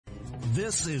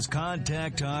This is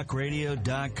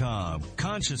ContactTalkRadio.com.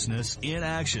 Consciousness in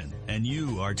action. And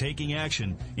you are taking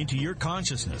action into your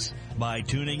consciousness by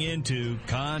tuning into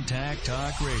Contact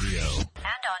Talk Radio.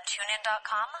 And on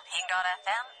TuneIn.com,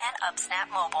 Hing.fm, and UpSnap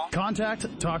Mobile.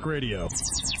 Contact Talk Radio.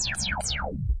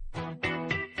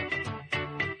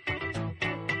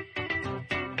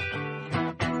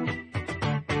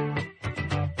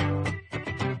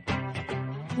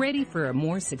 Ready for a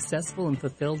more successful and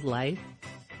fulfilled life?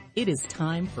 It is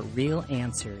time for Real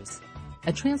Answers,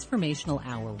 a transformational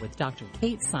hour with Dr.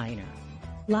 Kate Siner,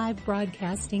 live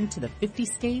broadcasting to the 50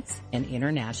 states and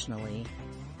internationally.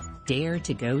 Dare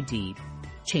to go deep.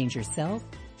 Change yourself,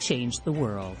 change the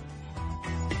world.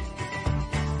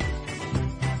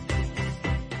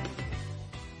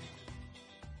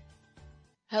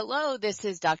 Hello, this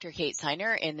is Dr. Kate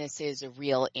Siner, and this is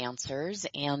Real Answers.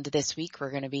 And this week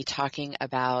we're going to be talking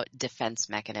about defense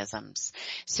mechanisms.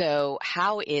 So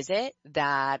how is it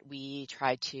that we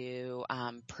try to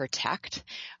protect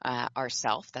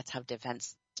ourselves? That's how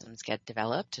defense systems get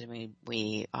developed.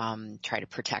 We try to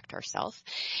protect ourselves.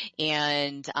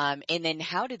 And then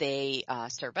how do they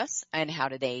serve us, and how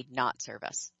do they not serve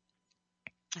us?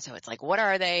 So it's like, what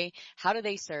are they? How do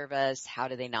they serve us? How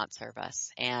do they not serve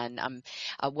us? And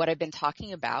what I've been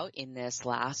talking about in this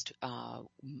last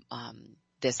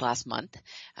month,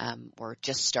 or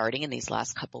just starting in these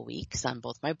last couple weeks on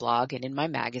both my blog and in my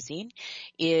magazine,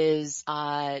 is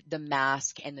the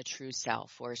mask and the true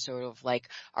self, or sort of like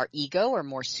our ego, or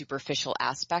more superficial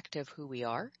aspect of who we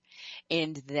are,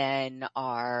 and then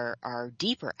our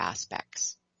deeper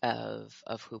aspects of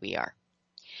who we are.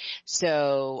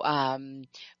 So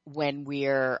when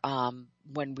we're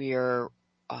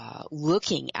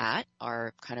looking at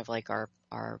our kind of like our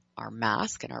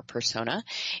mask and our persona,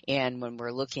 and when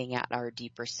we're looking at our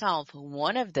deeper self,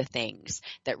 one of the things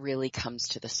that really comes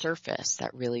to the surface,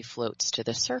 that really floats to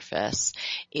the surface,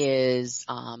 is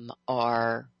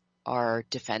our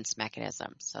defense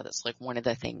mechanism. So that's like one of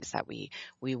the things that we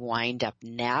wind up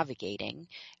navigating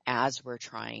as we're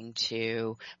trying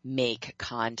to make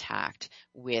contact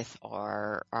with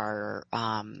our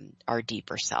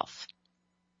deeper self.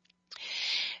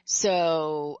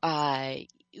 So, our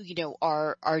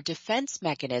defense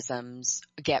mechanisms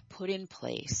get put in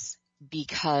place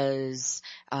because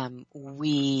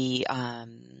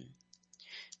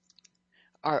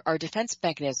our defense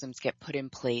mechanisms get put in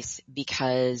place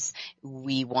because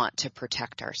we want to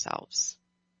protect ourselves,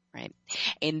 right?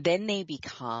 And then they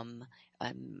become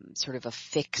sort of a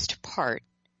fixed part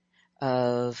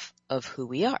of who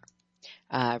we are,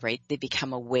 right? They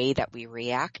become a way that we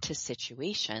react to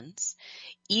situations,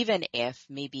 even if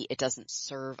maybe it doesn't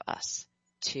serve us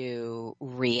to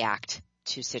react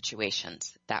to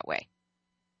situations that way.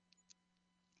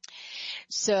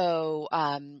 So,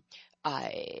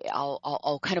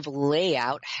 I'll kind of lay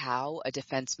out how a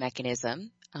defense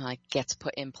mechanism gets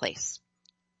put in place.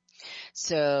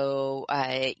 So,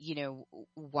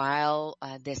 while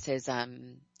this is a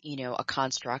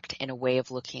construct and a way of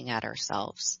looking at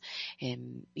ourselves,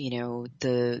 and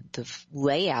the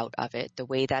layout of it, the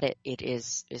way that it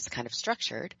is kind of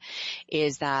structured,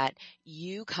 is that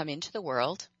you come into the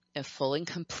world a full and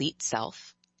complete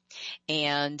self.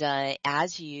 And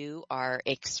as you are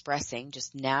expressing,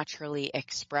 just naturally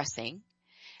expressing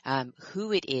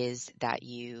who it is that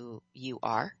you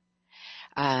are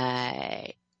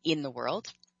in the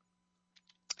world,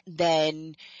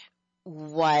 then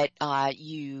what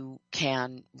you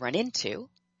can run into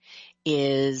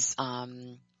is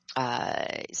some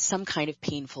kind of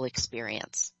painful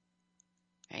experience.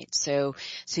 Right. So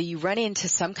you run into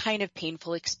some kind of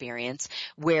painful experience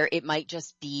where it might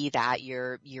just be that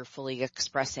you're fully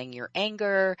expressing your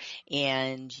anger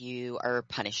and you are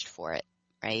punished for it.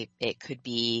 Right. It could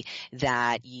be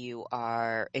that you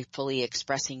are fully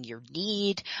expressing your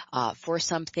need for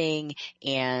something,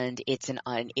 and it's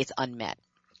unmet.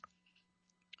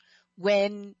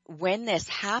 When this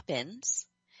happens,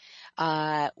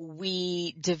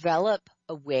 we develop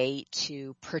a way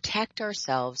to protect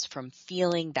ourselves from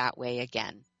feeling that way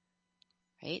again.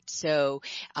 Right? So,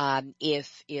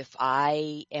 if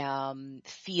I am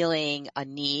feeling a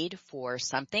need for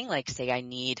something, like say I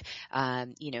need,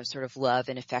 sort of love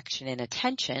and affection and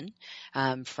attention,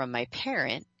 from my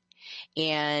parent,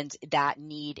 and that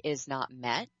need is not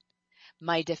met,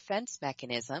 my defense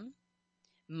mechanism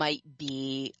might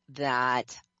be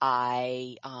that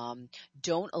I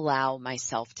don't allow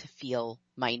myself to feel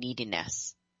my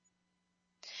neediness.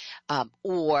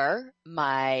 Or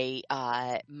my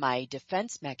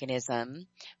defense mechanism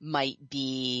might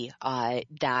be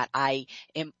that I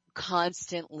am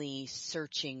constantly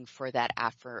searching for that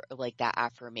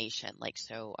affirmation. Like,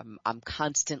 so I'm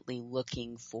constantly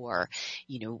looking for,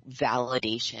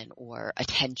 validation or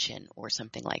attention or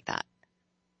something like that.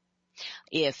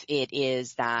 If it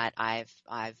is that I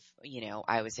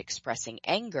was expressing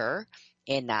anger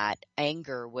and that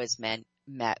anger was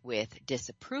met with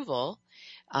disapproval,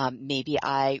 maybe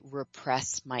I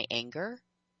repress my anger,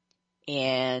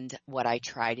 and what I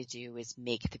try to do is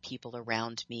make the people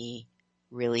around me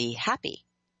really happy.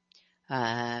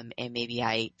 And maybe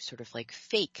I sort of like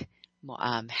fake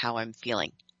how I'm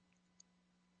feeling.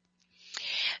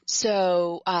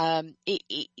 So the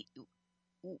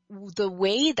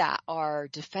way that our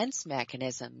defense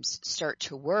mechanisms start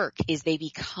to work is they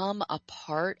become a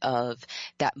part of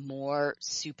that more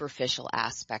superficial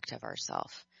aspect of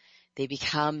ourselves. They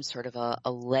become sort of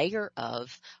a layer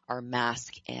of our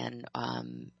mask and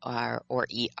our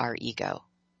ego.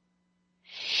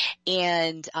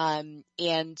 And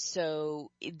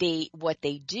so what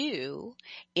they do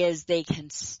is they can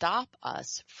stop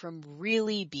us from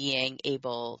really being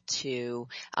able to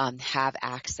have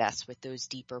access with those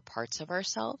deeper parts of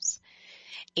ourselves.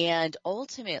 And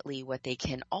ultimately what they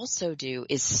can also do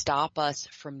is stop us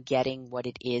from getting what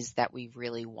it is that we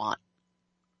really want.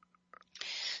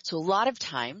 So a lot of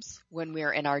times when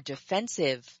we're in our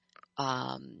defensive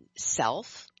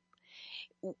self,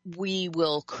 we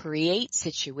will create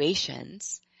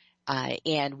situations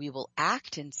and we will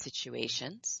act in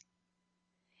situations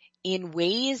in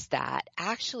ways that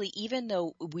actually, even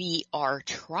though we are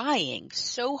trying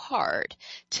so hard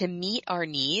to meet our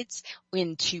needs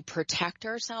and to protect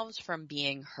ourselves from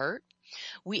being hurt,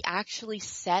 we actually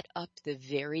set up the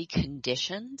very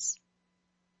conditions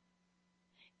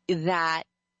that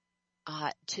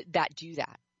do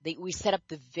that. We set up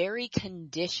the very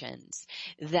conditions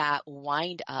that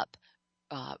wind up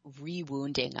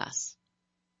re-wounding us.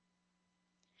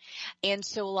 And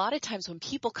so a lot of times when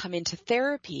people come into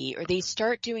therapy or they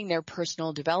start doing their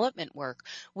personal development work,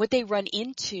 what they run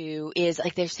into is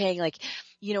like they're saying like,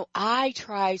 I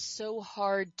try so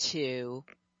hard to,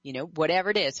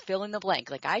 whatever it is, fill in the blank.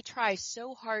 Like I try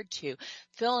so hard to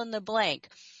fill in the blank,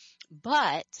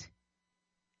 but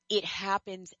it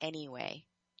happens anyway.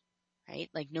 Right?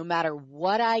 Like no matter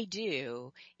what I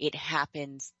do, it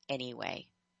happens anyway.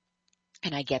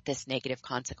 And I get this negative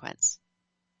consequence.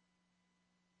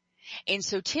 And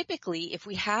so typically, if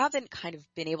we haven't kind of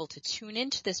been able to tune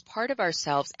into this part of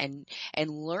ourselves and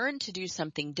learn to do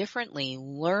something differently,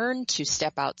 learn to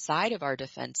step outside of our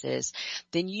defenses,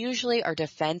 then usually our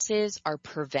defenses are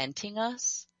preventing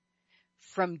us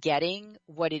from getting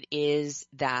what it is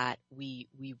that we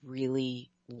really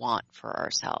want for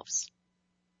ourselves.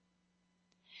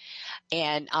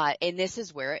 And this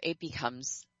is where it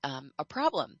becomes a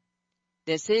problem.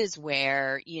 This is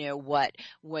where, what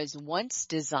was once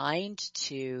designed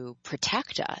to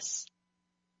protect us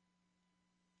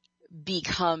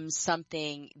becomes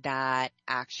something that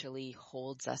actually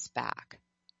holds us back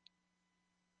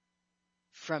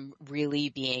from really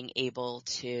being able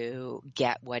to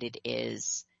get what it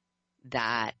is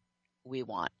that we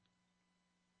want.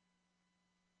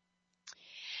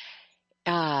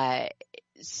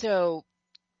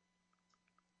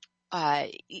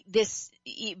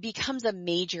 It becomes a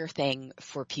major thing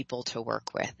for people to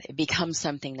work with. It becomes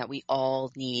something that we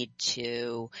all need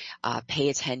to pay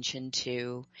attention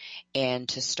to and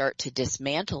to start to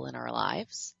dismantle in our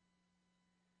lives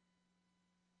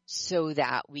so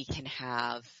that we can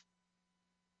have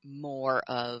more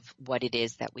of what it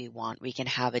is that we want. We can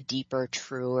have a deeper,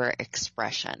 truer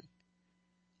expression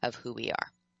of who we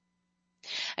are.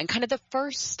 And kind of the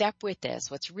first step with this,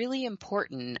 what's really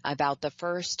important about the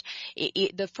first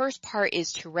part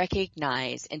is to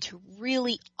recognize and to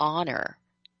really honor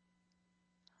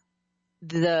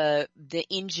the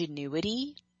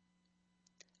ingenuity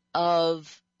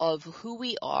of who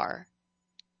we are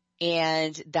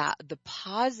and that the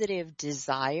positive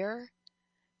desire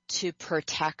to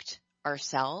protect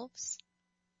ourselves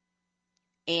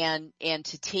and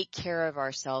to take care of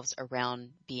ourselves around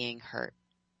being hurt.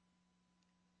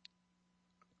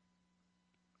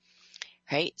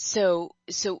 Right? So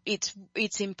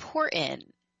it's important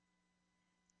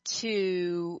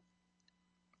to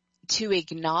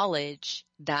acknowledge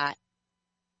that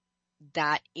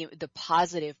the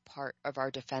positive part of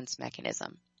our defense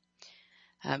mechanism.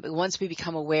 Once we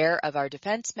become aware of our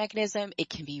defense mechanism, it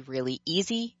can be really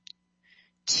easy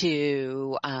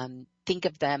to think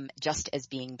of them just as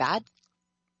being bad.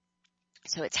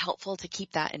 So it's helpful to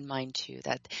keep that in mind too,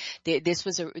 that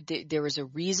there was a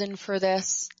reason for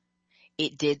this.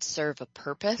 It did serve a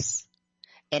purpose.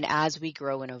 And as we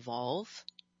grow and evolve,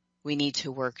 we need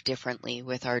to work differently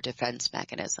with our defense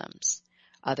mechanisms.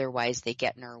 Otherwise, they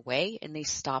get in our way and they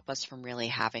stop us from really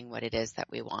having what it is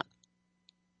that we want.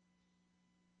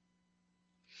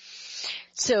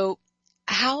 So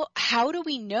how do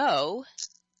we know,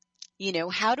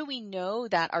 how do we know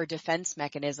that our defense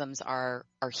mechanisms are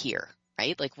here,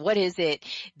 right? Like, what is it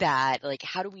that, like,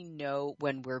 how do we know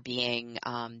when we're being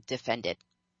defended?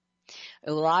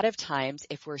 A lot of times,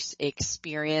 if we're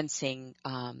experiencing,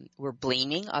 we're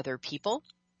blaming other people,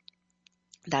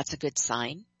 that's a good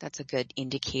sign. That's a good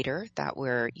indicator that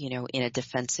we're, in a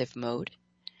defensive mode.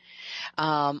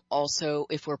 Also,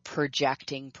 if we're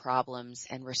projecting problems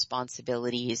and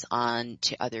responsibilities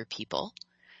onto other people,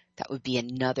 that would be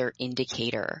another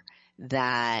indicator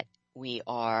that we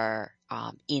are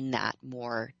in that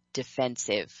more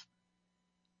defensive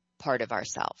part of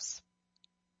ourselves.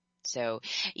 So,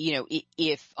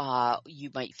 if you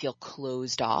might feel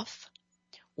closed off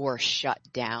or shut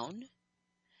down,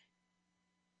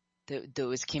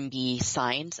 those can be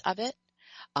signs of it.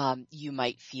 You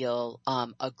might feel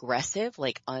aggressive,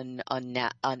 like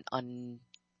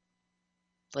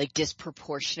like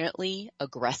disproportionately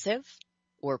aggressive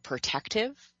or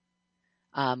protective,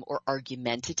 or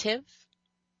argumentative.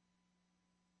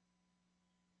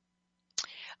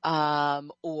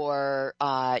 Or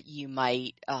you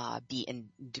might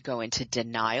go into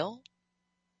denial,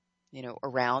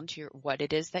 around what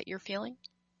it is that you're feeling.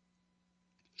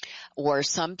 Or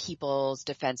some people's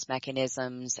defense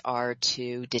mechanisms are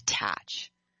to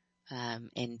detach,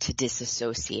 and to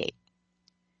disassociate,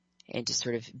 and to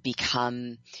sort of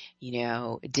become,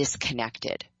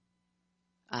 disconnected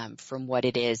from what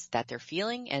it is that they're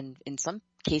feeling, and in some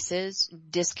cases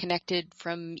disconnected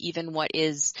from even what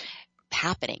is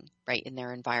happening right in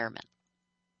their environment.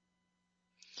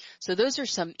 So those are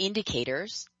some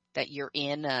indicators that you're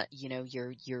in,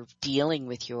 you're dealing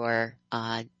with your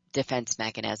defense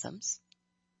mechanisms.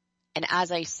 And as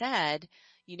I said,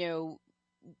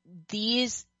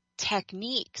 these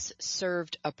techniques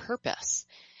served a purpose,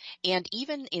 and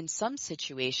even in some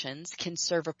situations can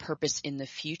serve a purpose in the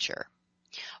future.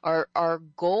 Our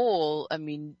goal,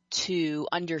 to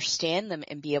understand them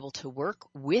and be able to work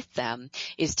with them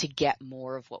is to get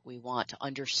more of what we want, to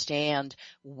understand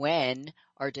when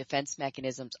our defense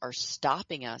mechanisms are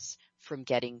stopping us from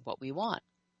getting what we want.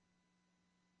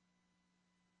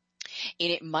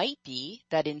 And it might be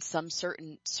that in some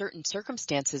certain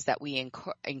circumstances that we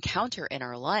encounter in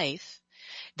our life,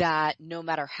 that no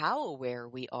matter how aware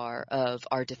we are of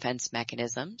our defense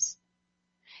mechanisms,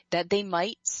 that they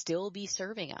might still be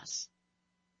serving us,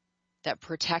 that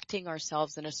protecting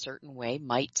ourselves in a certain way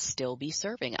might still be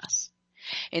serving us.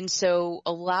 And so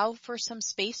allow for some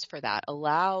space for that.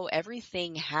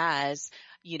 Everything has,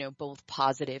 both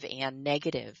positive and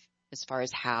negative as far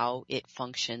as how it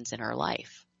functions in our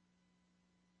life.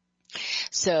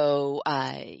 So,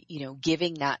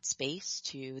 giving that space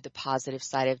to the positive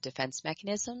side of defense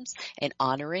mechanisms and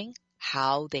honoring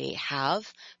how they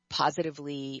have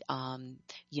positively,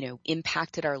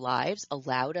 impacted our lives,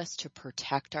 allowed us to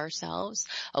protect ourselves,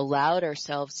 allowed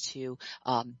ourselves to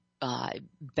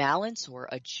balance or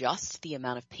adjust the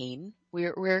amount of pain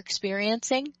we're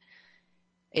experiencing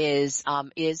is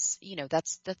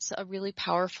that's a really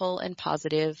powerful and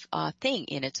positive thing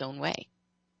in its own way.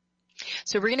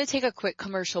 So we're going to take a quick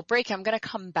commercial break. I'm going to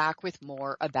come back with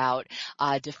more about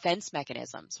defense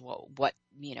mechanisms, what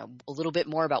a little bit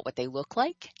more about what they look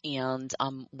like and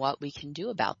what we can do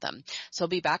about them. So I'll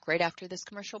be back right after this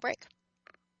commercial break.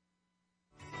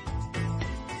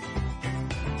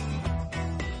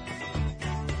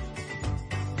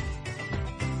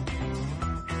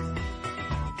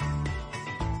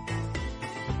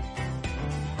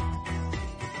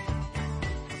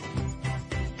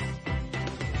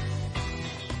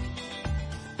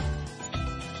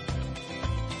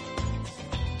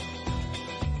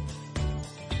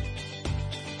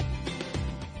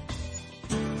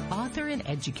 Author and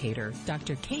educator,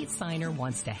 Dr. Kate Siner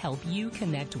wants to help you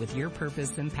connect with your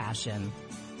purpose and passion.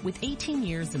 With 18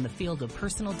 years in the field of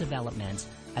personal development,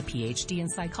 a PhD in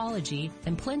psychology,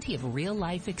 and plenty of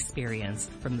real-life experience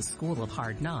from the School of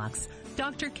Hard Knocks,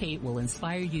 Dr. Kate will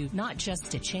inspire you not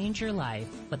just to change your life,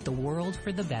 but the world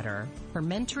for the better. Her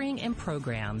mentoring and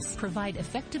programs provide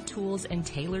effective tools and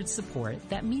tailored support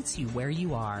that meets you where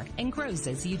you are and grows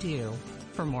as you do.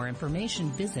 For more information,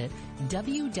 visit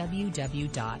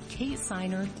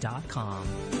www.katesiner.com.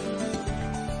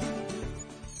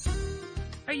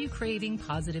 Are you craving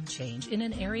positive change in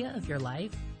an area of your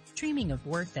life? streaming of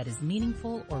work that is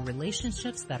meaningful or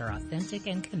relationships that are authentic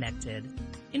and connected.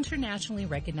 Internationally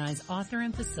recognized author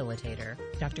and facilitator,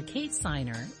 Dr. Kate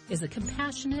Siner is a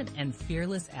compassionate and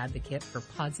fearless advocate for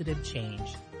positive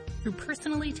change. Through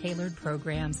personally tailored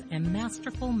programs and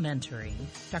masterful mentoring,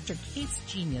 Dr. Kate's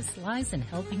genius lies in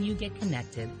helping you get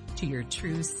connected to your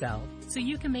true self so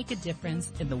you can make a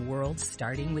difference in the world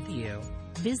starting with you.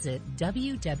 Visit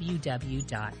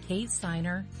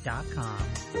www.katesiner.com.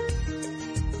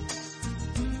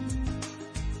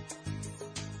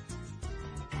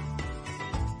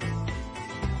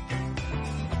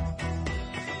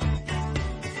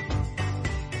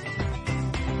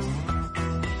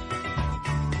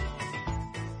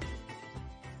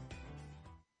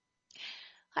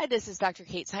 Hi, this is Dr.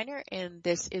 Kate Siner, and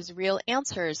this is Real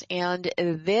Answers. And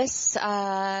this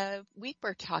week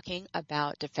we're talking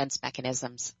about defense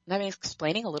mechanisms. And I'm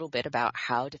explaining a little bit about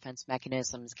how defense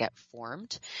mechanisms get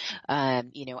formed,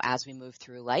 as we move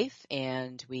through life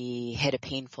and we hit a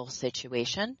painful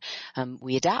situation,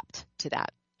 we adapt to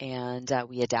that. And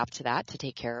we adapt to that to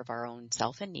take care of our own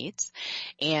self and needs.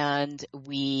 And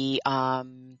we,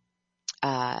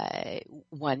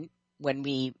 when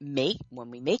we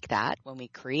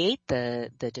create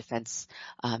the defense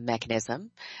mechanism,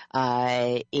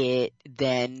 it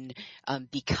then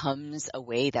becomes a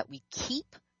way that we keep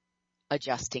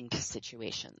adjusting to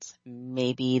situations.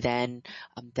 Maybe then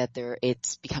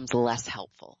it becomes less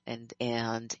helpful, and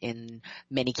in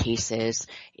many cases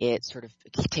it sort of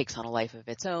takes on a life of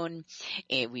its own.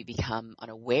 We become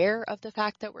unaware of the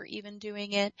fact that we're even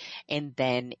doing it, and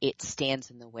then it stands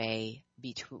in the way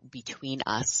between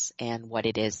us and what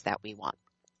it is that we want.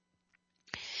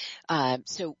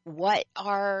 So what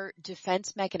are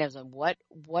defense mechanisms?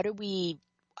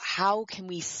 How can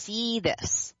we see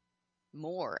this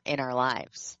more in our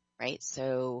lives, right?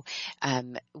 So,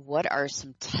 what are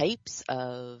some types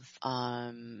of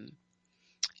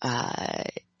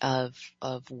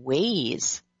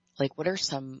ways, like what are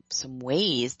some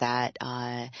ways that,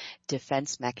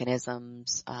 defense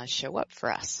mechanisms, show up for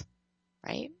us,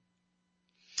 right?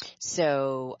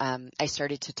 So, I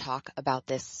started to talk about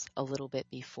this a little bit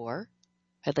before.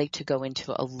 I'd like to go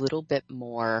into a little bit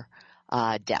more,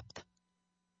 depth.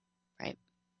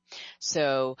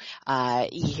 So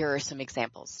here are some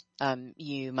examples.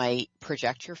 You might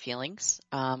project your feelings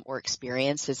or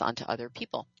experiences onto other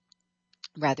people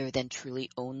rather than truly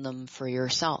own them for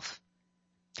yourself.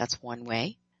 That's one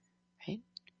way, right?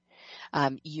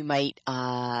 You might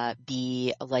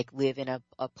live in a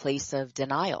place of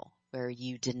denial where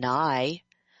you deny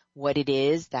what it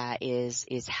is that is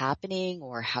happening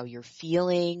or how you're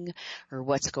feeling or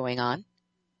what's going on.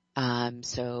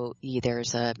 So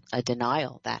there's a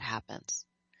denial that happens.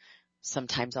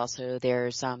 Sometimes also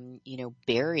there's,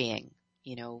 burying,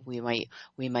 we might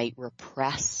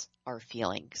repress our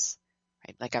feelings,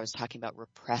 right? Like I was talking about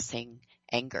repressing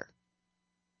anger.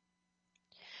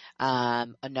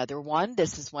 Another one,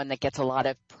 this is one that gets a lot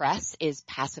of press, is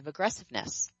passive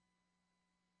aggressiveness,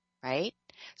 right?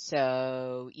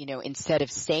 So, instead of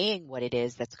saying what it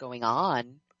is that's going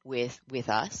on with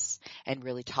us and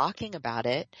really talking about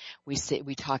it, we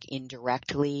talk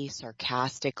indirectly,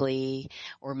 sarcastically,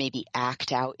 or maybe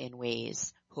act out in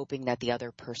ways hoping that the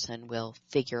other person will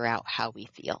figure out how we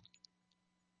feel.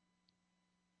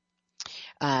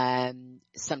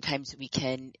 Sometimes we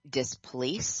can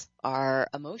displace our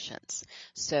emotions.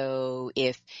 So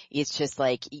if it's just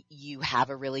like you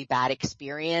have a really bad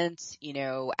experience,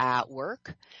 at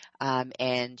work,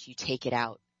 and you take it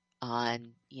out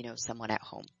on, someone at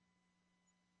home.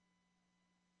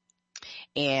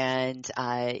 And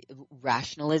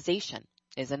rationalization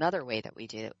is another way that we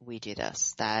do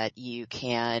this, that you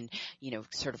can,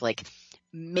 sort of like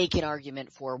make an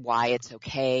argument for why it's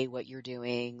okay what you're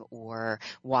doing, or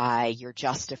why you're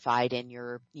justified in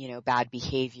your, bad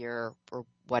behavior or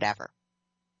whatever.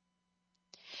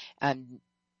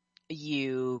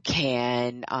 You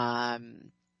can,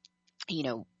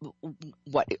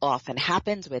 what often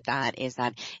happens with that is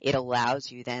that it allows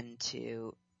you then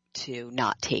to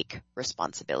not take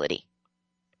responsibility.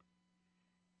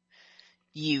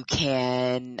 You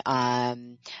can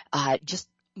just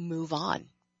move on,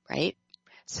 right?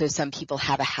 So some people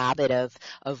have a habit of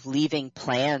leaving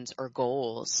plans or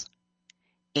goals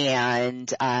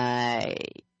and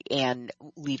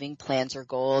leaving plans or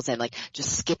goals and like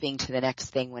just skipping to the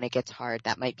next thing when it gets hard.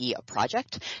 That might be a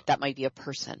project. That might be a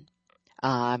person.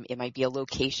 It might be a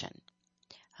location.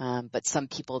 But some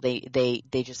people, they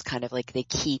just kind of like, they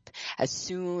keep, as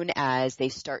soon as they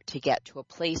start to get to a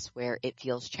place where it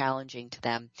feels challenging to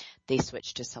them, they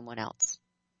switch to someone else.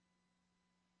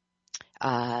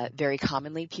 Very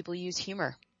commonly, people use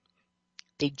humor.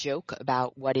 joke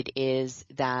about what it is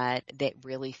that they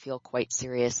really feel quite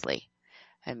seriously.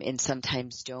 And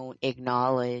sometimes don't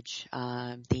acknowledge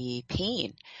the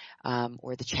pain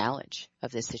or the challenge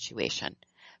of the situation,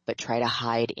 but try to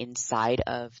hide inside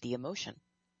of the emotion.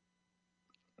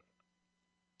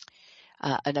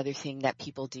 Another thing that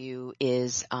people do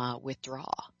is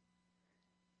withdraw,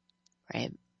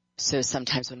 right? So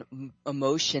sometimes when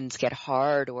emotions get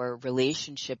hard or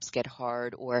relationships get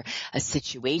hard or a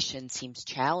situation seems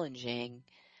challenging,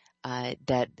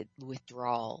 that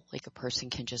withdrawal, like a person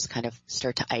can just kind of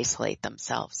start to isolate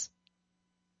themselves.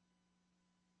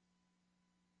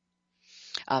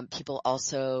 People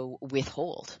also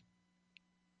withhold.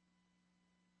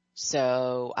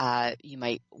 So you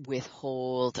might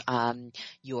withhold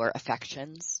your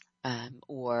affections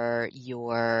or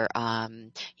your,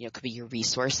 could be your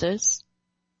resources.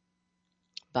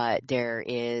 But there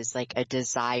is like a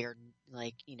desire,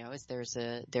 like, there's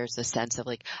a sense of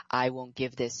like, I won't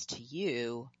give this to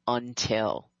you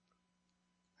until,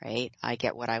 right? I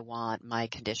get what I want. My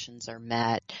conditions are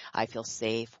met. I feel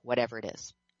safe, whatever it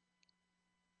is.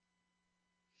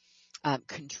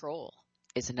 Control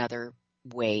is another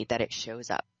way that it shows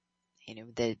up.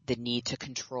 The need to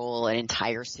control an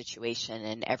entire situation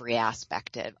and every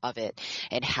aspect of it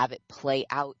and have it play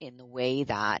out in the way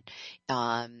that,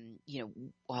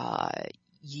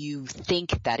 you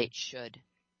think that it should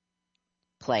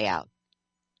play out.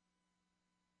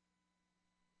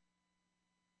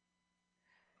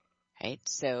 Right.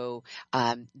 So,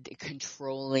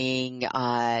 controlling,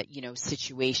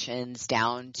 situations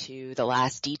down to the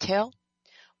last detail,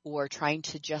 or trying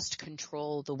to just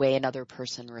control the way another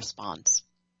person responds.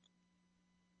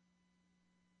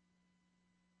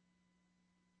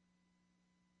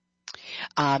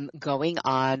 Going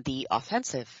on the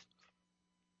offensive,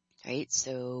 right?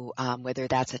 So, whether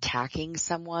that's attacking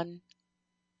someone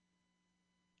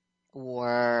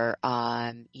or, or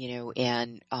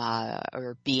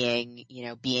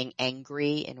being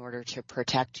angry in order to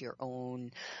protect your own,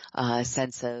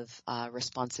 sense of,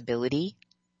 responsibility.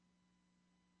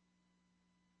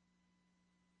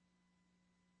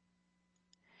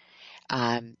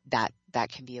 That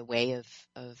can be a way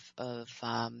of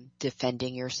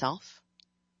defending yourself.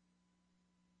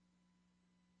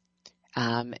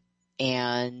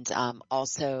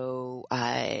 Also,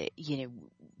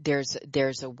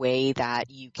 there's a way that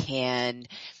you can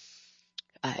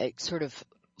sort of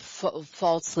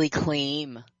falsely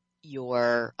claim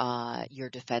your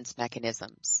defense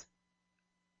mechanisms,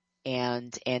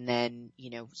 and then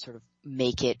sort of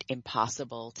make it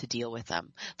impossible to deal with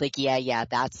them. Like, yeah,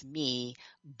 that's me,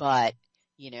 but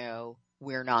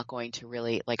we're not going to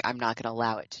really, like, I'm not going to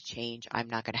allow it to change. I'm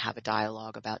not going to have a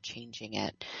dialogue about changing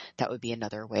it. That would be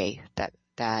another way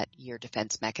that your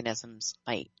defense mechanisms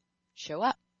might show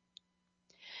up.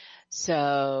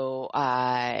 So,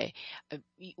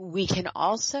 we can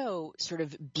also sort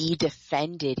of be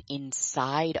defended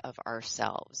inside of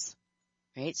ourselves.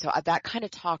 Right. So that kind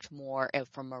of talked more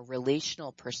from a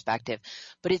relational perspective,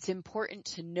 but it's important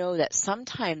to know that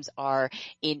sometimes our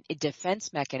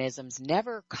defense mechanisms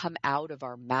never come out of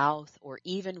our mouth or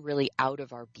even really out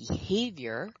of our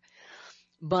behavior,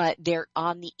 but they're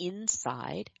on the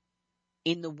inside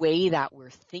in the way that we're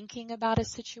thinking about a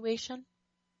situation,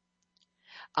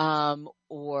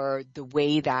 or the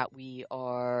way that we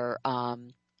are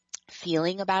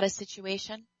feeling about a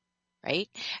situation. Right?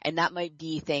 And that might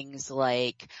be things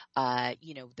like,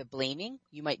 the blaming.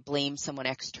 You might blame someone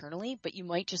externally, but you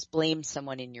might just blame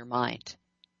someone in your mind,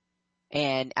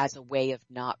 and as a way of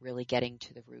not really getting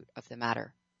to the root of the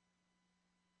matter.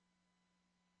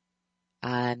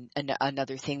 And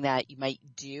another thing that you might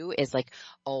do is like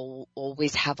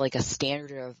always have like a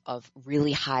standard of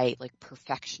really high, like,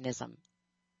 perfectionism.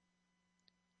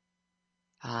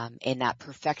 And that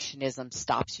perfectionism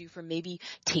stops you from maybe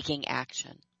taking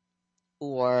action,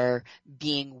 or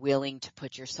being willing to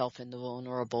put yourself in the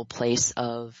vulnerable place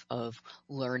of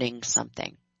learning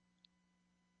something.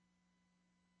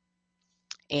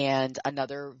 And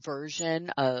another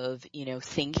version of,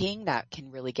 thinking that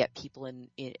can really get people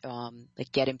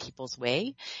get in people's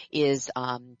way is,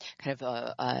 kind of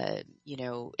a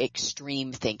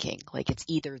extreme thinking. Like, it's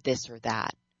either this or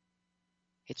that.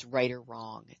 It's right or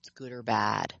wrong. It's good or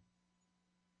bad.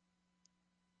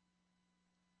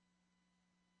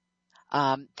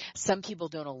 Some people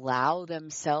don't allow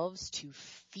themselves to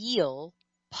feel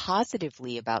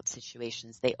positively about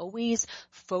situations. They always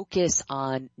focus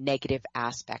on negative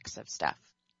aspects of stuff.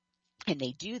 And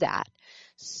they do that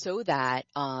so that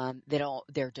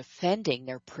they're defending,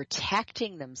 they're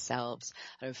protecting themselves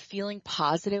out of feeling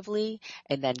positively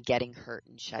and then getting hurt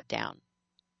and shut down.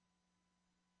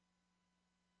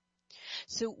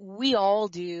 So we all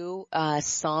do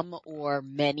some or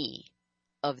many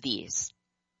of these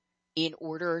in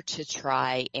order to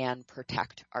try and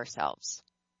protect ourselves.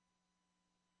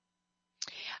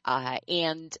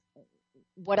 And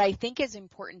what I think is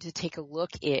important to take a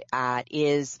look at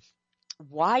is,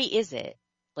 why is it?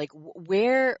 Like,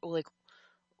 what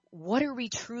are we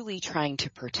truly trying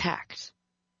to protect?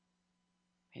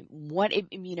 What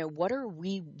are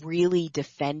we really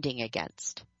defending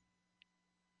against?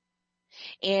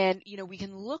 And, we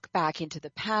can look back into the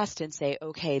past and say,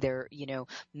 okay,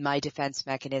 my defense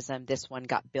mechanism, this one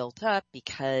got built up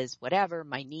because whatever,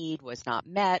 my need was not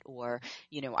met, or,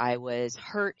 I was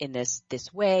hurt in this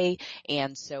way.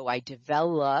 And so I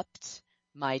developed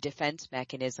my defense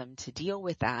mechanism to deal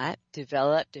with that,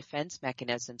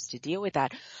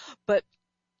 But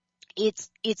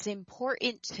it's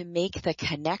important to make the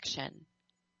connection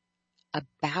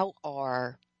about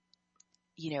our,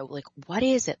 what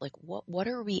is it? Like, what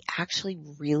are we actually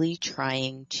really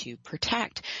trying to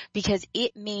protect? Because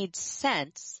it made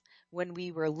sense when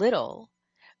we were little,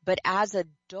 but as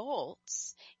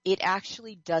adults, it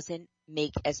actually doesn't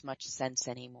make as much sense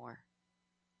anymore.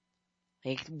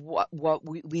 Like,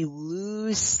 we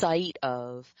lose sight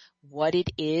of what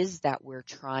it is that we're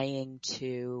trying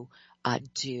to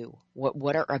do,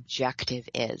 what our objective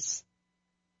is.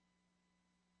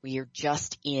 We are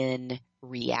just in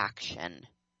reaction.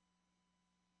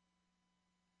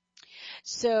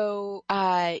 So,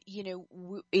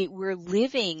 we're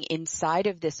living inside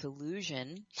of this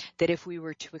illusion that if we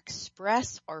were to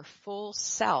express our full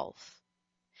self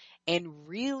and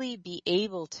really be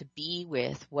able to be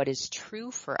with what is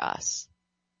true for us,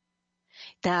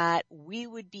 that we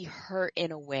would be hurt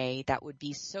in a way that would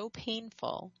be so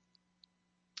painful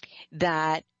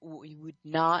that we would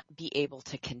not be able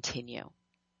to continue.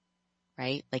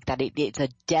 Right? Like that it's a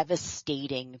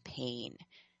devastating pain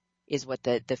is what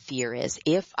the fear is.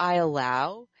 If I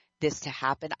allow this to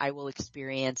happen, I will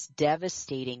experience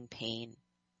devastating pain.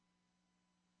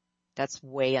 That's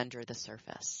way under the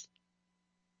surface.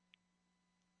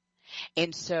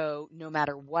 And so no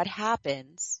matter what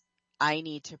happens, I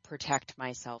need to protect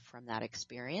myself from that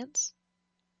experience.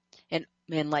 And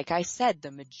like I said, the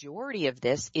majority of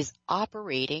this is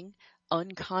operating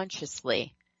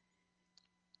unconsciously.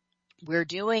 We're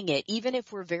doing it, even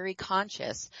if we're very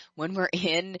conscious, when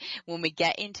we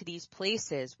get into these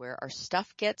places where our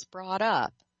stuff gets brought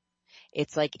up,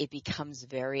 it's like it becomes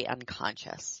very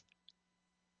unconscious.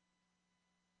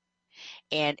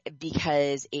 And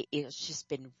because it's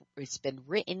been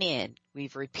written in,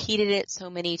 we've repeated it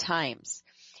so many times,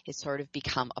 it's sort of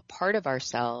become a part of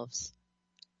ourselves.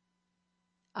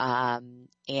 And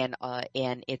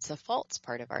it's a false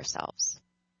part of ourselves.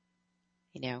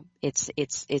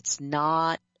 It's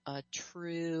not a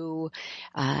true,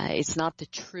 it's not the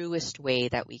truest way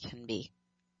that we can be.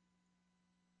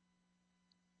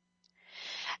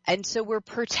 And so we're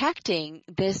protecting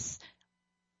this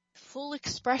full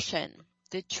expression,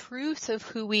 the truth of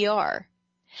who we are.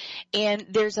 And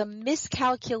there's a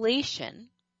miscalculation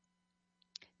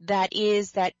that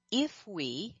is that if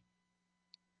we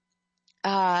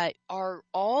are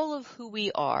all of who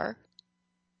we are,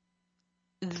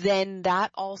 then that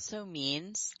also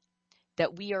means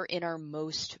that we are in our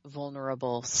most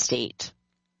vulnerable state.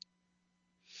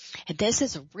 And this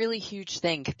is a really huge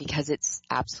thing because it's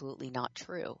absolutely not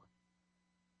true.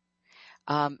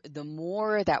 The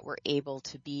more that we're able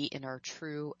to be in our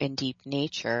true and deep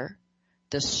nature,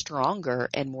 the stronger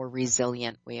and more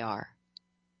resilient we are.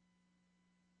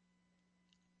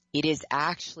 It is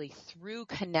actually through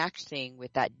connecting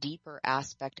with that deeper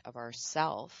aspect of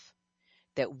ourself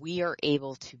that we are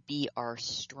able to be our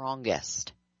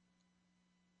strongest.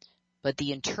 But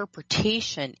the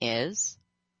interpretation is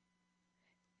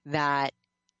that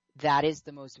that is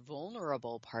the most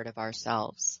vulnerable part of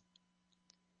ourselves,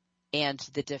 and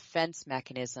the defense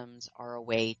mechanisms are a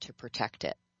way to protect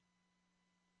it.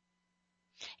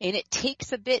 And it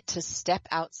takes a bit to step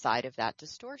outside of that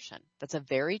distortion. That's a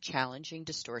very challenging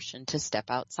distortion to step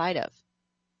outside of.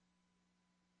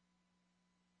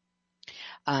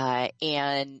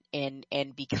 And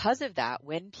because of that,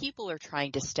 when people are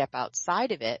trying to step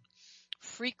outside of it,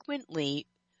 frequently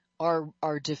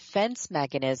our defense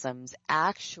mechanisms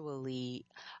actually,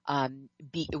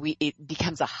 it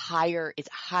becomes it's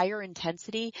higher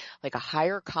intensity, like a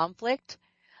higher conflict.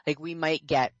 Like we might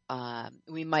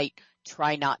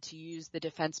try not to use the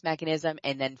defense mechanism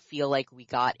and then feel like we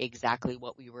got exactly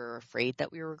what we were afraid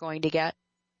that we were going to get.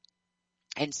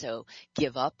 And so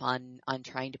give up on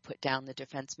trying to put down the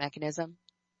defense mechanism.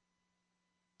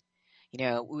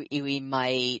 We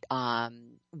might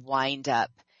wind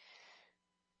up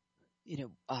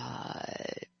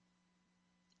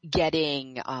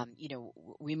getting,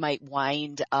 we might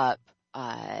wind up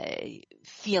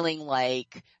feeling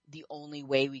like the only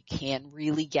way we can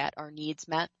really get our needs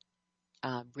met,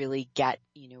 really get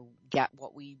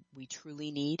what we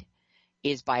truly need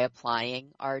is by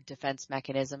applying our defense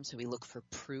mechanism. So we look for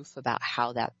proof about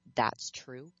how that's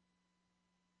true.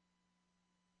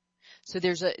 So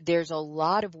there's a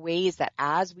lot of ways that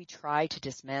as we try to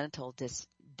dismantle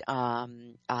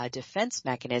defense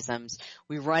mechanisms,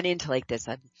 we run into like this,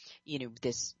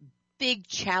 this big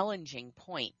challenging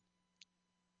point.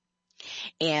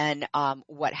 And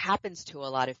what happens to a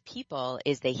lot of people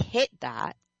is they hit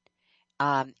that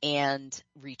and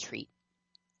retreat.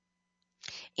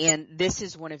 And this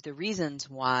is one of the reasons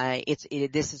why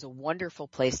this is a wonderful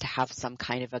place to have some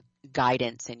kind of a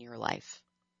guidance in your life,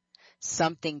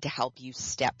 something to help you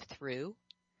step through,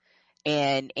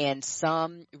 and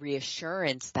some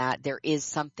reassurance that there is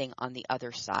something on the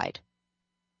other side,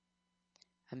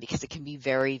 because it can be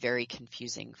very, very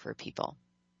confusing for people.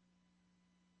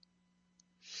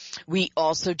 We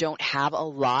also don't have a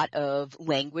lot of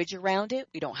language around it.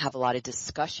 We don't have a lot of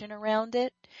discussion around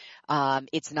it.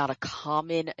 It's not a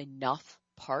common enough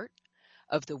part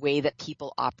of the way that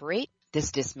people operate,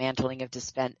 this dismantling of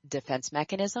defense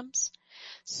mechanisms.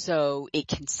 So it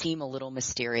can seem a little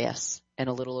mysterious and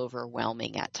a little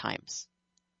overwhelming at times.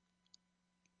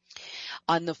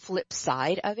 On the flip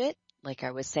side of it, like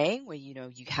I was saying, where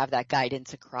you have that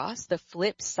guidance across, the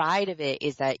flip side of it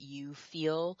is that you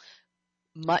feel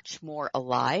much more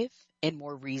alive and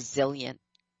more resilient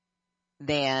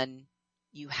than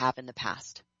you have in the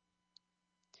past.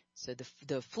 So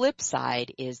the flip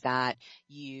side is that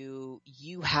you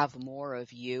have more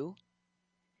of you,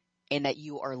 and that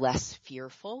you are less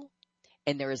fearful,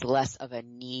 and there is less of a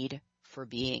need for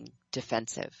being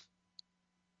defensive.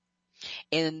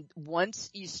 And once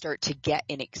you start to get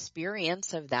an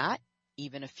experience of that,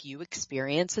 even a few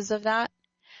experiences of that,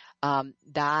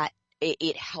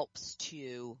 it helps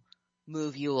to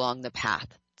move you along the path.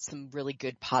 Some really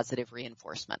good positive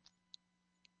reinforcement.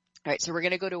 All right, so we're going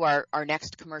to go to our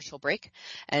next commercial break,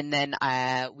 and then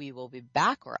we will be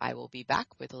back, or I will be back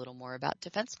with a little more about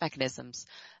defense mechanisms.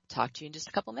 Talk to you in just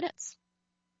a couple minutes.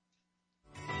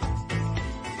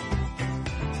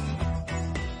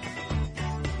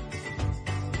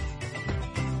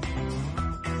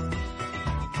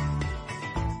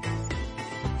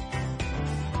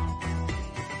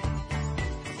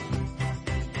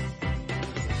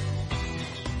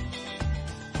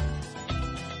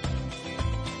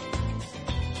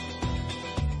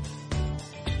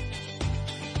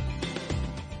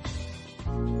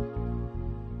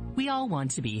 We all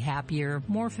want to be happier,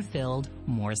 more fulfilled,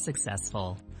 more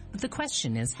successful. But the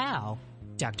question is how?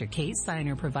 Dr. Kate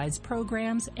Siner provides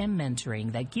programs and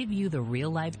mentoring that give you the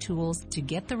real-life tools to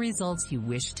get the results you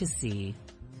wish to see.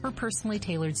 Her personally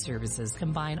tailored services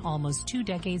combine almost 2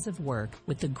 decades of work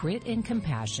with the grit and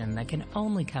compassion that can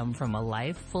only come from a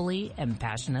life fully and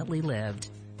passionately lived.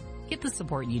 Get the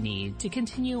support you need to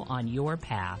continue on your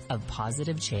path of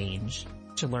positive change.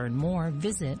 To learn more,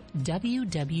 visit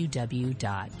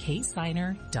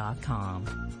www.katesiner.com.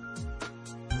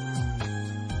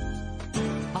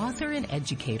 Author and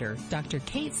educator, Dr.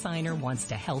 Kate Siner wants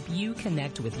to help you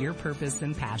connect with your purpose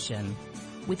and passion.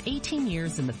 With 18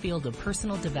 years in the field of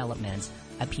personal development,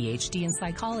 a PhD in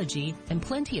psychology, and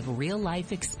plenty of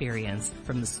real-life experience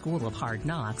from the School of Hard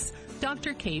Knocks,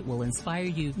 Dr. Kate will inspire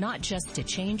you not just to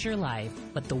change your life,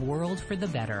 but the world for the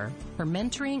better. Her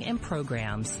mentoring and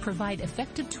programs provide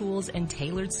effective tools and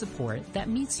tailored support that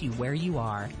meets you where you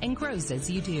are and grows as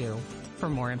you do. For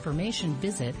more information,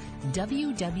 visit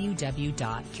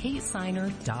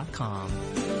www.katesiner.com.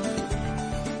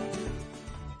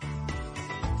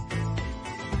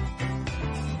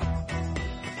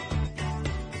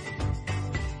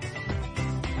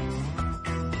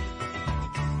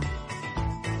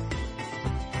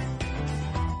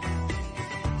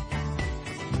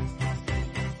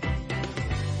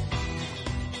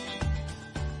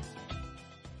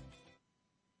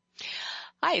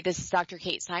 Hi, this is Dr.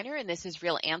 Kate Siner, and this is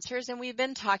Real Answers, and we've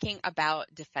been talking about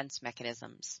defense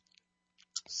mechanisms.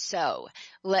 So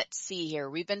let's see here.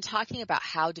 We've been talking about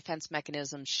how defense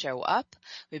mechanisms show up.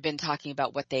 We've been talking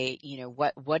about what they,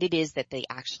 what it is that they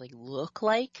actually look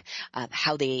like,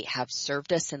 how they have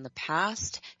served us in the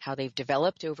past, how they've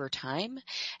developed over time.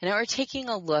 And now we're taking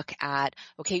a look at,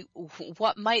 okay,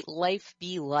 what might life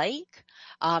be like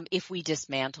if we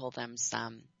dismantle them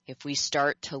some? If we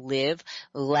start to live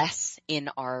less in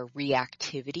our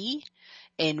reactivity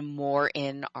and more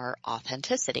in our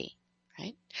authenticity,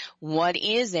 right? What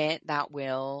is it that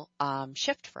will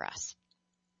shift for us?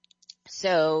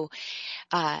 So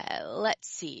let's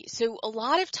see. So a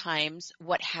lot of times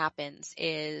what happens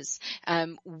is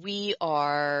we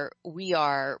are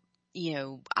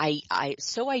I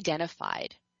so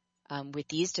identified with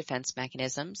these defense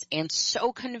mechanisms and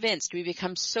so convinced, we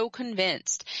become so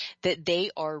convinced that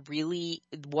they are really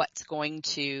what's going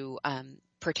to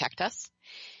protect us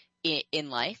in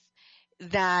life,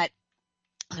 that,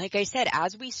 like I said,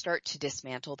 as we start to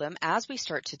dismantle them, as we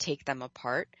start to take them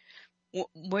apart,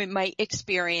 we might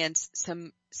experience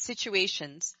some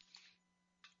situations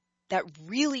that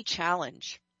really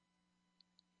challenge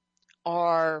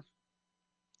our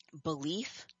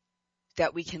belief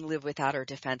that we can live without our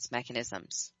defense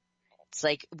mechanisms. It's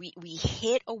like we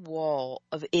hit a wall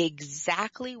of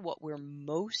exactly what we're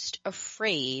most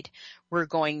afraid we're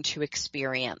going to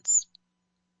experience.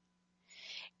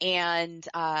 And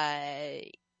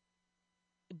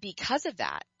because of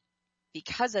that,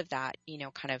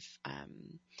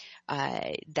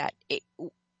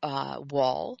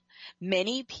 wall,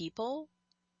 many people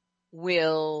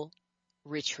will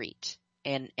retreat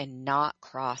and not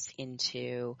cross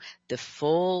into their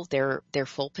full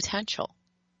potential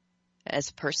as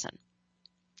a person.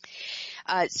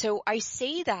 So I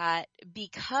say that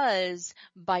because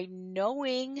by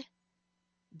knowing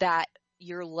that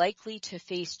you're likely to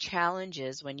face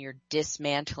challenges when you're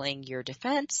dismantling your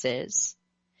defenses,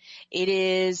 it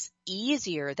is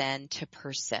easier then to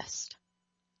persist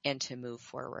and to move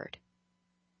forward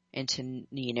and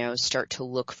to, start to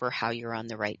look for how you're on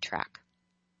the right track.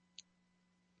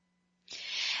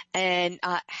 And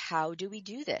how do we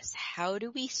do this? How do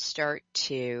we start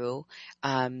to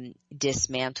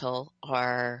dismantle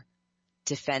our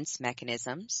defense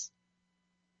mechanisms?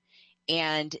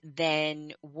 And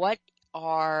then what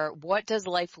does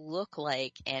life look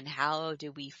like, and how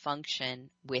do we function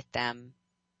with them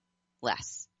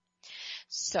less?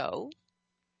 So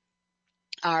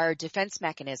our defense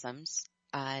mechanisms,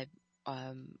 I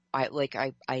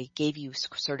gave you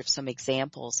sort of some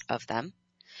examples of them.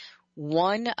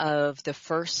 One of the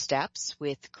first steps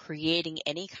with creating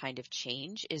any kind of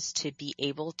change is to be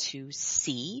able to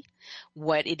see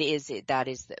what it is that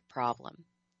is the problem,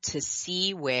 to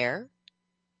see where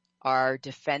our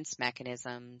defense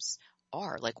mechanisms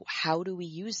are. Like, how do we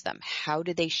use them? How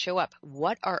do they show up?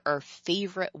 What are our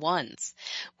favorite ones?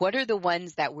 What are the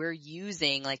ones that we're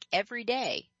using like every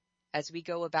day as we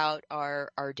go about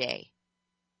our day?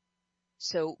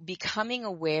 So becoming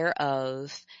aware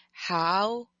of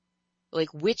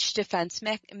which defense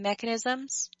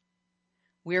mechanisms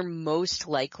we're most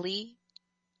likely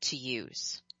to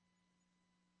use.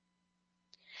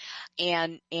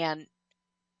 And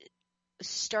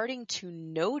starting to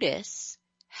notice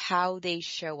how they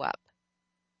show up.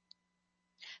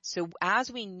 So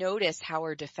as we notice how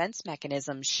our defense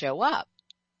mechanisms show up,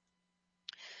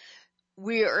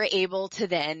 we are able to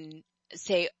then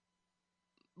say,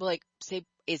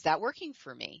 is that working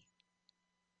for me?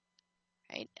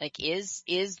 Right? Like, is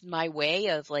my way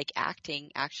of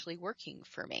acting actually working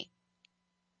for me?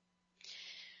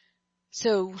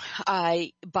 So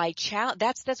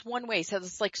that's one way. So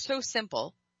it's so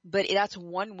simple, but that's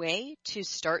one way to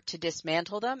start to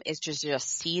dismantle them, is just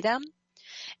see them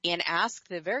and ask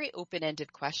the very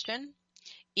open-ended question,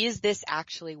 is this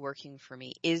actually working for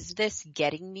me? Is this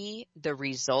getting me the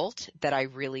result that I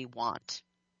really want?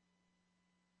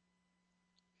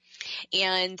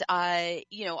 And,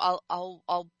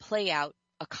 I'll play out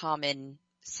a common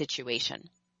situation.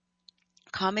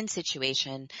 Let's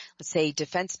say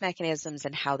defense mechanisms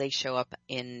and how they show up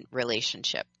in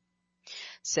relationship.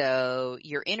 So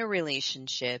you're in a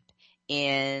relationship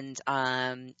and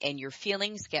your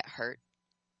feelings get hurt.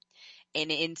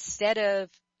 And instead of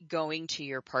going to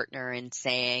your partner and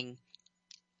saying,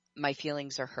 my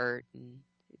feelings are hurt and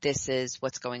this is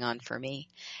what's going on for me,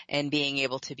 and being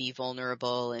able to be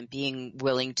vulnerable and being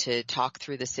willing to talk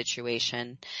through the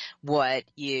situation, what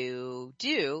you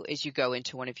do is you go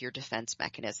into one of your defense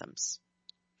mechanisms.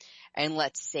 And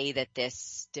let's say that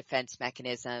this defense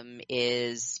mechanism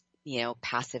is,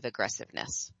 passive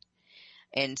aggressiveness.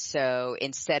 And so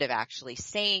instead of actually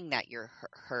saying that you're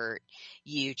hurt,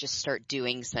 you just start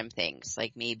doing some things,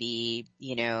 like maybe,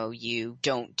 you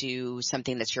don't do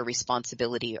something that's your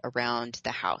responsibility around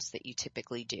the house that you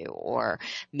typically do, or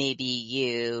maybe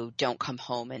you don't come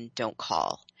home and don't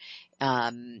call.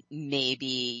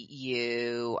 Maybe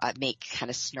you make kind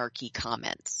of snarky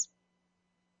comments,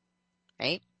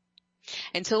 right?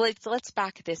 And so let's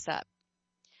back this up.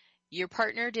 Your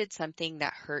partner did something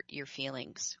that hurt your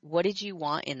feelings. What did you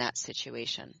want in that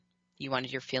situation? You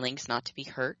wanted your feelings not to be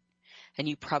hurt, and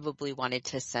you probably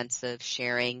wanted a sense of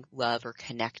sharing love or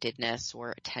connectedness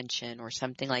or attention or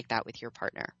something like that with your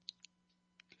partner.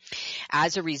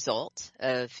 As a result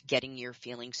of getting your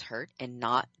feelings hurt and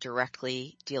not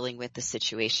directly dealing with the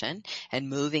situation and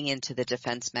moving into the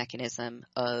defense mechanism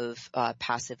of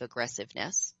passive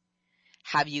aggressiveness,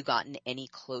 have you gotten any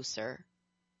closer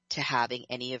to having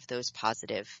any of those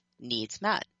positive needs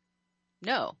met?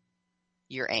 No.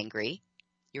 You're angry.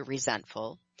 You're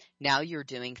resentful. Now you're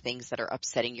doing things that are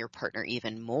upsetting your partner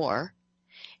even more.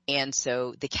 And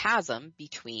so the chasm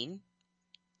between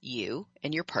you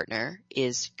and your partner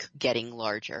is getting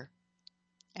larger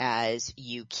as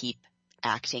you keep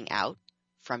acting out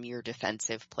from your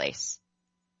defensive place,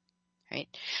 right?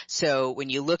 So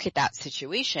when you look at that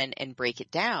situation and break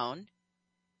it down,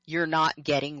 you're not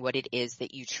getting what it is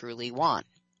that you truly want,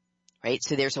 right?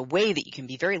 So there's a way that you can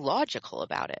be very logical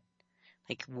about it.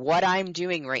 Like, what I'm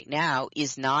doing right now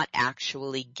is not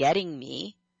actually getting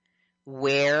me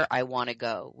where I want to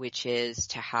go, which is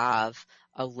to have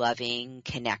a loving,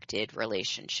 connected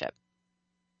relationship.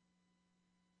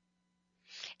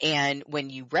 And when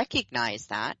you recognize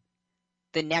that,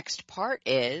 the next part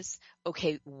is,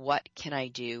 okay, what can I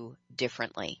do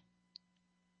differently?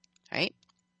 Right?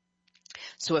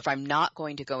 So if I'm not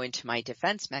going to go into my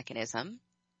defense mechanism,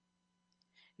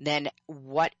 then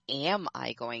what am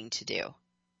I going to do?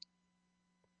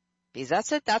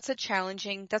 Because that's a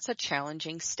challenging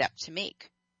step to make.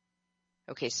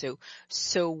 Okay, so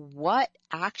what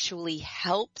actually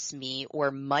helps me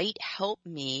or might help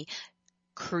me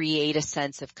create a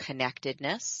sense of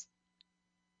connectedness,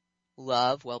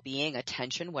 love, well-being,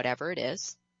 attention, whatever it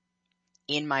is,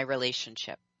 in my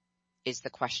relationship is the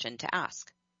question to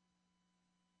ask.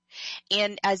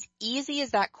 And as easy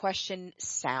as that question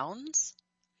sounds,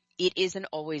 it isn't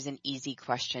always an easy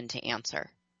question to answer.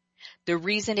 The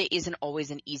reason it isn't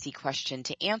always an easy question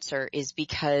to answer is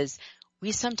because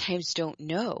we sometimes don't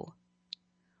know.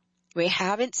 We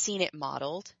haven't seen it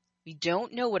modeled. We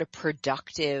don't know what a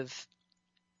productive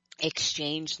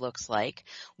exchange looks like.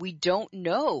 We don't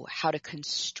know how to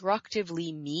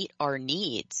constructively meet our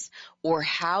needs or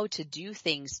how to do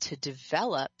things to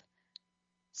develop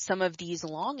some of these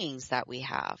longings that we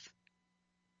have.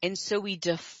 And so we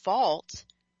default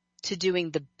to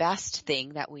doing the best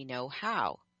thing that we know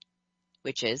how,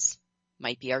 which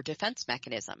might be our defense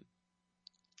mechanism.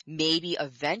 Maybe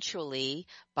eventually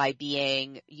by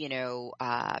being,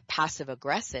 passive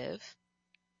aggressive,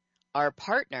 our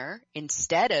partner,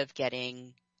 instead of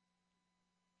getting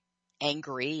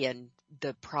angry and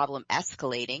the problem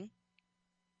escalating,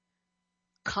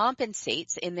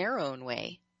 compensates in their own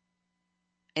way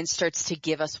and starts to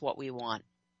give us what we want.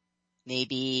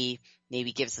 Maybe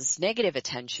gives us negative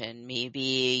attention,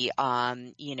 maybe,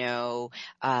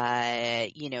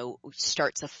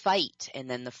 starts a fight, and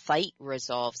then the fight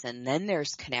resolves, and then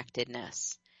there's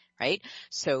connectedness, right?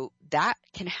 So that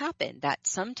can happen, that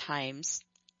sometimes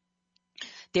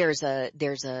it's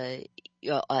a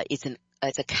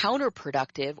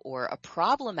counterproductive or a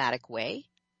problematic way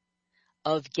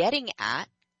of getting at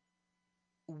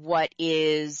what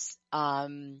is,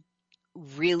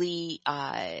 really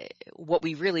what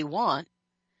we really want,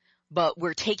 but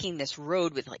we're taking this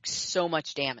road with like so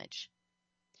much damage.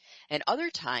 And other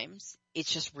times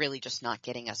it's just really just not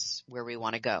getting us where we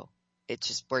want to go.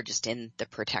 We're just in the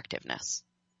protectiveness.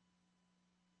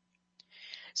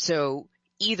 So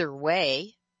either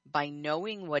way, by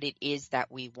knowing what it is that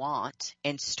we want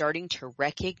and starting to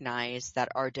recognize that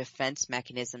our defense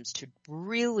mechanisms to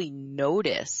really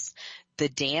notice the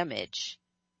damage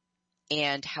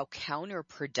and how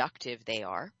counterproductive they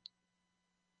are,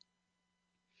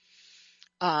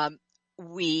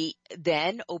 we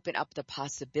then open up the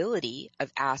possibility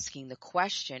of asking the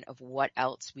question of what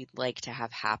else we'd like to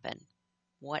have happen.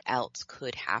 What else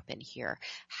could happen here?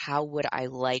 How would I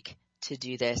like to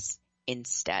do this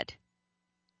instead?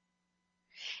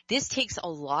 This takes a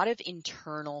lot of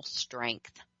internal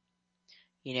strength.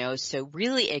 So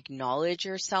really acknowledge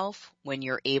yourself when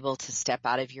you're able to step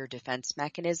out of your defense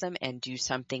mechanism and do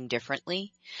something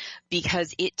differently,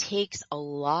 because it takes a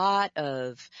lot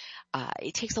of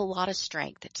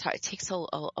strength. It takes a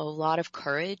lot of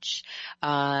courage,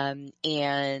 and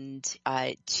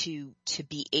to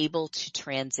be able to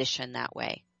transition that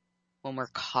way. When we're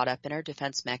caught up in our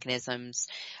defense mechanisms,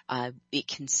 it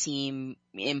can seem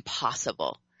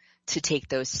impossible to take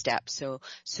those steps.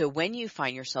 So when you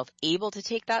find yourself able to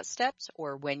take that steps,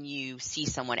 or when you see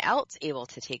someone else able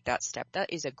to take that step,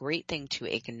 that is a great thing to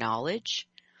acknowledge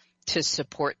to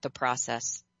support the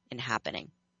process in happening.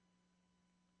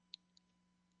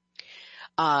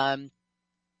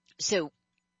 So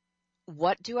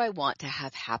what do I want to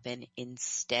have happen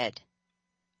instead?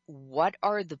 What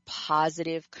are the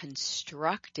positive,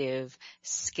 constructive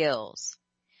skills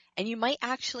And you might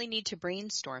actually need to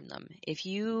brainstorm them. If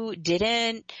you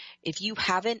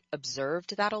haven't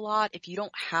observed that a lot, if you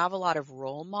don't have a lot of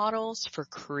role models for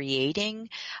creating,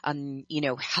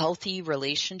 healthy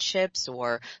relationships,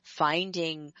 or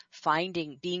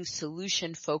being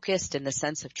solution focused in the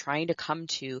sense of trying to come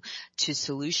to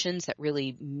solutions that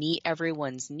really meet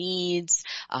everyone's needs,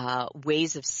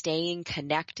 ways of staying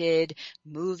connected,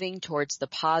 moving towards the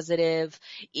positive.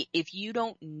 If you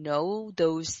don't know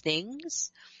those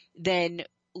things, then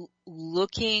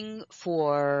looking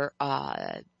for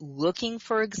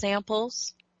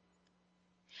examples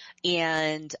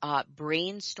and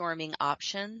brainstorming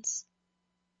options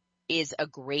is a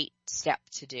great step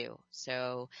to do.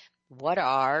 So what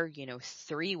are,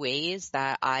 3 ways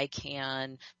that I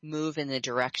can move in the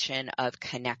direction of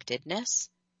connectedness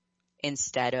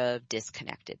instead of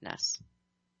disconnectedness?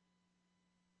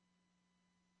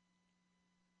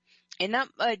 And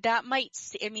that might,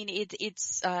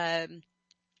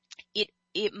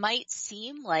 it might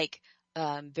seem like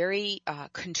very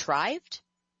contrived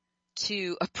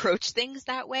to approach things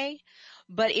that way,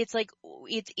 but it's like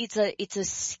it's a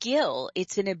skill,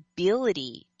 it's an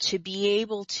ability to be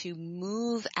able to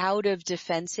move out of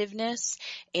defensiveness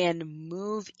and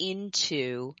move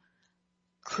into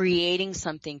creating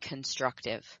something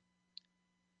constructive.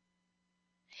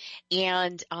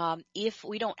 And if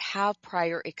we don't have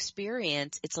prior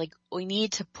experience, it's like we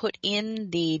need to put in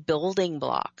the building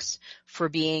blocks for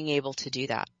being able to do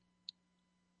that.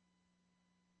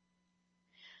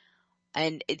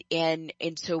 And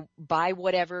so by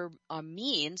whatever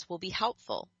means will be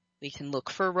helpful. We can look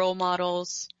for role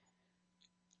models.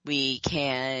 We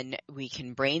can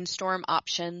brainstorm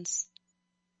options.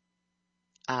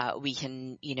 We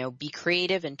can, be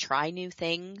creative and try new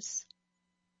things.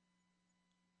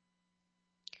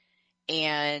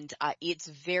 And it's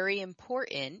very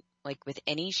important, like with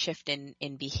any shift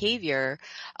in behavior,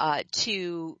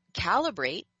 to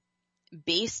calibrate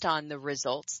based on the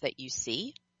results that you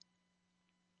see,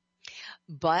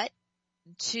 but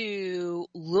to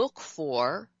look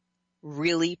for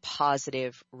really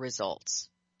positive results.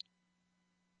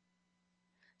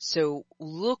 So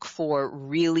look for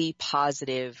really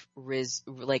positive,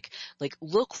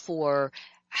 look for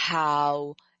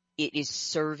how it is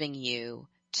serving you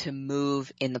to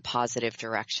move in the positive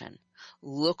direction.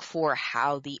 Look for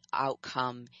how the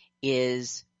outcome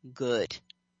is good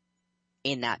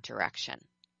in that direction.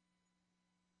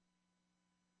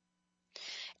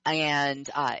 And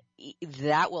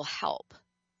that will help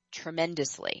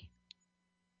tremendously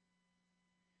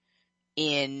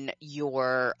in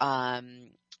your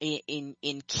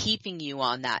in keeping you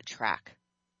on that track.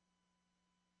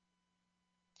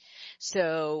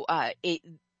 So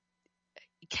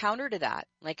counter to that,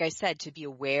 like I said, to be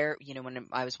aware, when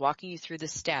I was walking you through the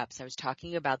steps, I was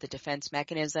talking about the defense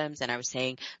mechanisms, and I was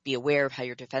saying be aware of how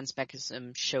your defense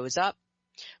mechanism shows up.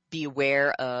 Be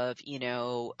aware of,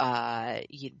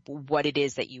 what it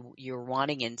is that you're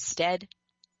wanting instead.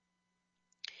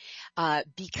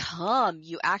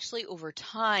 You actually over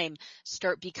time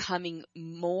start becoming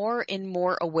more and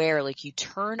more aware, like you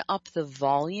turn up the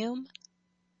volume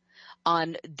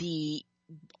on the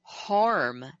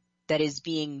harm that is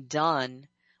being done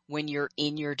when you're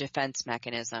in your defense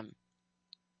mechanism.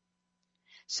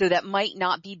 So that might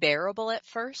not be bearable at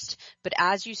first, but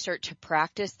as you start to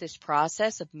practice this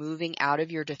process of moving out of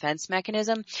your defense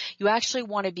mechanism, you actually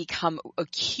want to become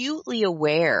acutely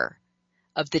aware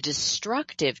of the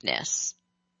destructiveness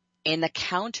and the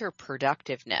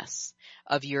counterproductiveness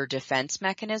of your defense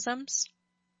mechanisms,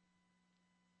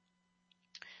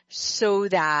 so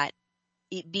that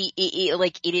it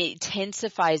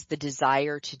intensifies the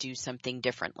desire to do something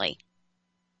differently.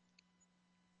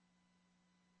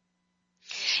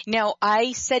 Now,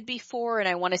 I said before, and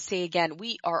I want to say again,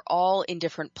 we are all in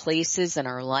different places in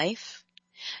our life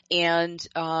and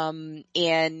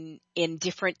in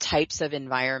different types of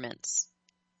environments.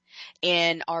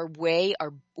 And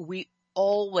we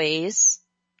always,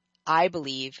 I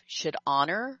believe, should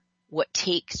honor what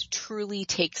truly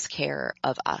takes care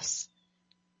of us.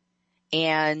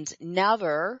 And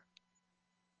never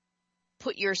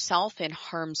put yourself in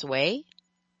harm's way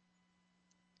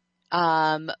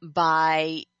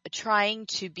by trying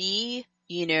to be,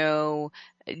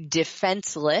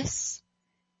 defenseless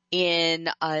in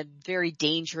a very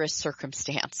dangerous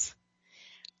circumstance.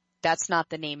 That's not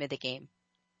the name of the game.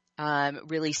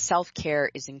 Really,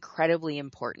 self-care is incredibly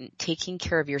important. Taking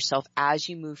care of yourself as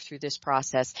you move through this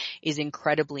process is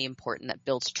incredibly important. That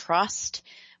builds trust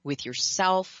with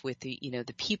yourself, with the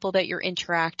people that you're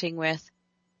interacting with.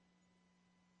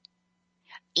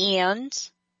 And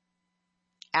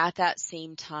at that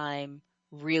same time,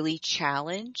 really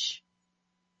challenge,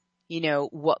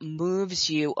 what moves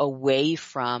you away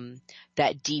from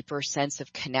that deeper sense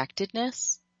of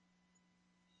connectedness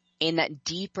and that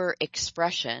deeper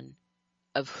expression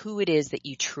of who it is that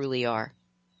you truly are.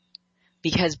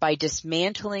 Because by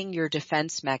dismantling your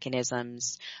defense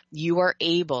mechanisms, you are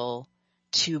able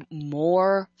to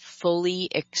more fully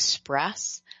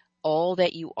express all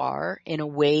that you are in a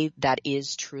way that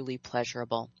is truly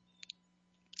pleasurable.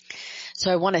 So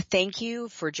I want to thank you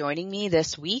for joining me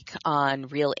this week on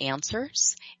Real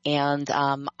Answers, and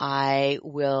I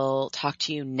will talk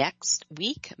to you next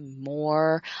week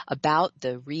more about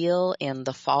the real and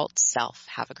the false self.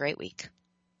 Have a great week.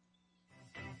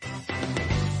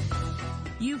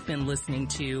 You've been listening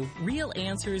to Real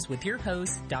Answers with your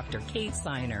host, Dr. Kate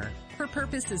Siner. Her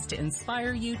purpose is to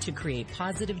inspire you to create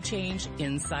positive change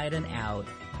inside and out.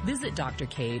 Visit Dr.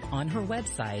 Kate on her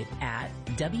website at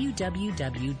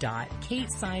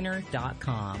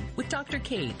www.katesiner.com with Dr.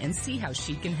 Kate and see how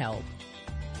she can help.